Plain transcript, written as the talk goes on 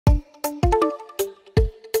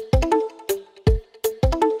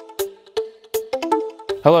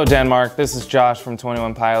Hello Denmark, this is Josh from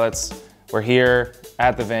 21 Pilots. We're here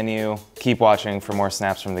at the venue. Keep watching for more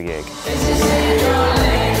snaps from the gig.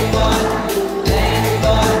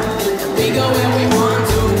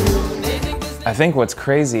 I think what's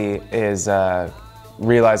crazy is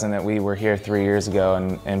realizing that we were here 3 years ago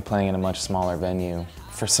and playing in a much smaller venue.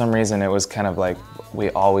 For some reason it was kind of like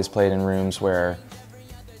we always played in rooms where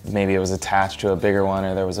maybe it was attached to a bigger one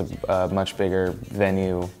or there was a much bigger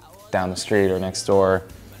venue down the street or next door,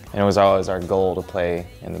 and it was always our goal to play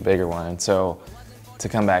in the bigger one. And so to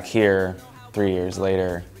come back here 3 years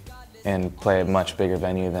later and play a much bigger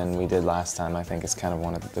venue than we did last time, I think is kind of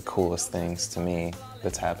one of the coolest things to me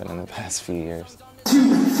that's happened in the past few years.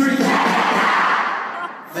 2, 3.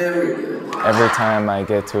 Very good. Every time I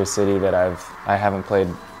get to a city that I haven't played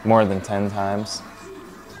more than 10 times,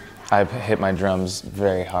 I hit my drums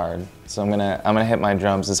very hard. So I'm gonna hit my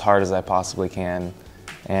drums as hard as I possibly can,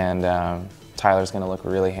 and Tyler's gonna look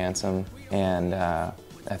really handsome, and I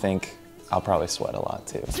think I'll probably sweat a lot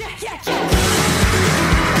too.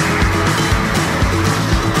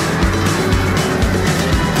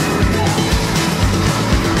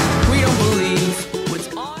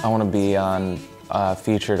 I want to be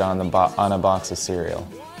featured on a box of cereal.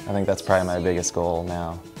 I think that's probably my biggest goal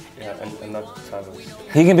now. Yeah, and not Tyler's.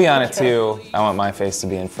 He can be on it too. I want my face to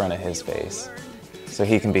be in front of his face, so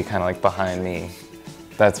he can be kind of like behind me.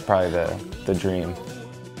 That's probably the dream.